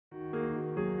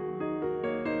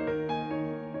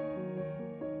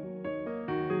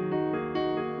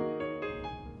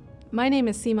My name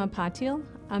is Seema Patil.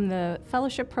 I'm the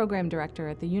Fellowship Program Director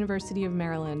at the University of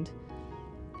Maryland.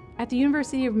 At the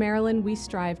University of Maryland, we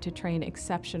strive to train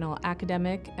exceptional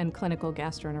academic and clinical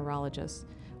gastroenterologists.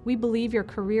 We believe your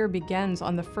career begins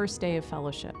on the first day of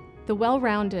fellowship. The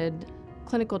well-rounded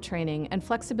clinical training and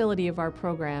flexibility of our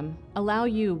program allow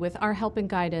you, with our help and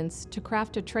guidance, to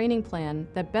craft a training plan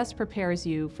that best prepares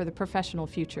you for the professional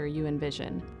future you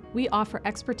envision. We offer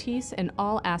expertise in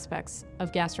all aspects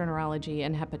of gastroenterology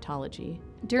and hepatology.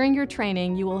 During your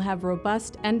training, you will have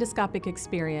robust endoscopic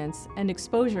experience and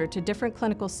exposure to different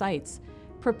clinical sites,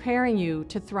 preparing you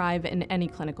to thrive in any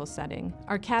clinical setting.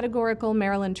 Our categorical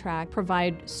Maryland track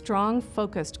provide strong,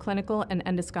 focused clinical and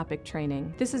endoscopic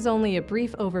training. This is only a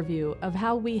brief overview of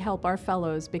how we help our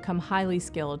fellows become highly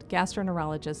skilled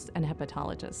gastroenterologists and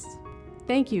hepatologists.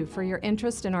 Thank you for your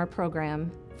interest in our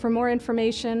program. For more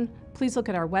information, please look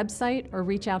at our website or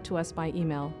reach out to us by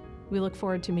email. We look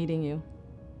forward to meeting you.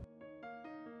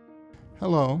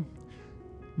 Hello,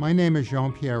 my name is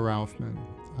Jean-Pierre Raufman.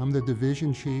 I'm the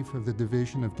Division Chief of the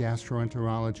Division of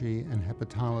Gastroenterology and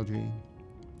Hepatology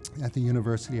at the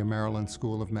University of Maryland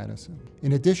School of Medicine.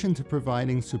 In addition to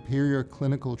providing superior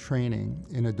clinical training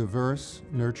in a diverse,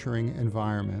 nurturing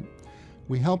environment,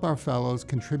 we help our fellows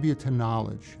contribute to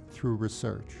knowledge through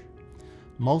research.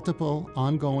 Multiple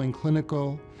ongoing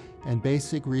clinical and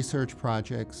basic research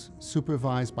projects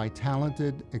supervised by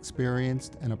talented,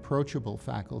 experienced, and approachable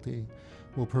faculty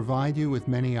will provide you with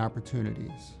many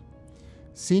opportunities.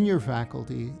 Senior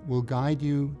faculty will guide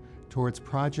you towards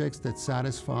projects that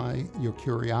satisfy your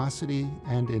curiosity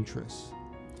and interests.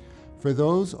 For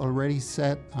those already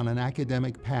set on an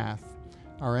academic path,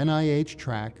 our NIH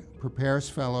track prepares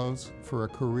fellows for a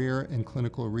career in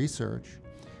clinical research,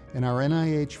 and our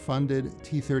NIH-funded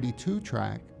T32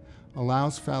 track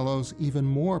allows fellows even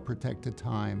more protected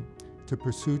time to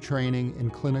pursue training in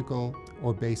clinical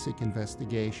or basic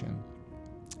investigation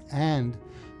and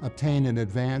obtain an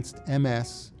advanced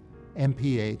MS,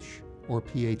 MPH, or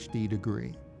PhD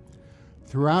degree.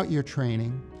 Throughout your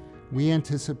training, we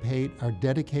anticipate our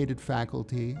dedicated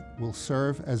faculty will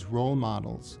serve as role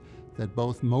models that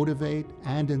both motivate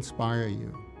and inspire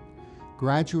you.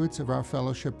 Graduates of our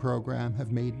fellowship program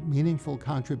have made meaningful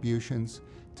contributions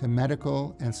to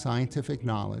medical and scientific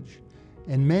knowledge,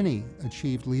 and many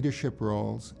achieved leadership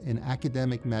roles in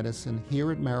academic medicine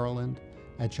here at Maryland,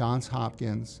 at Johns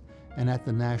Hopkins, and at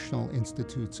the National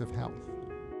Institutes of Health.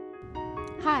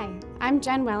 Hi, I'm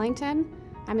Jen Wellington.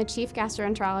 I'm a Chief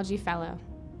Gastroenterology Fellow.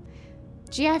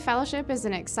 GI Fellowship is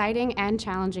an exciting and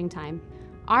challenging time.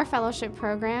 Our fellowship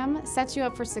program sets you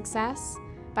up for success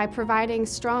by providing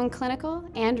strong clinical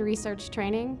and research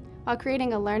training while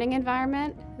creating a learning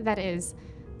environment that is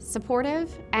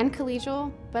supportive and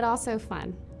collegial, but also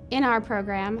fun. In our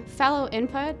program, fellow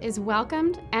input is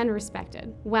welcomed and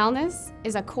respected. Wellness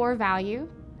is a core value,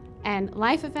 and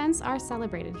life events are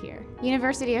celebrated here.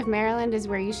 University of Maryland is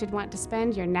where you should want to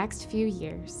spend your next few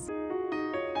years.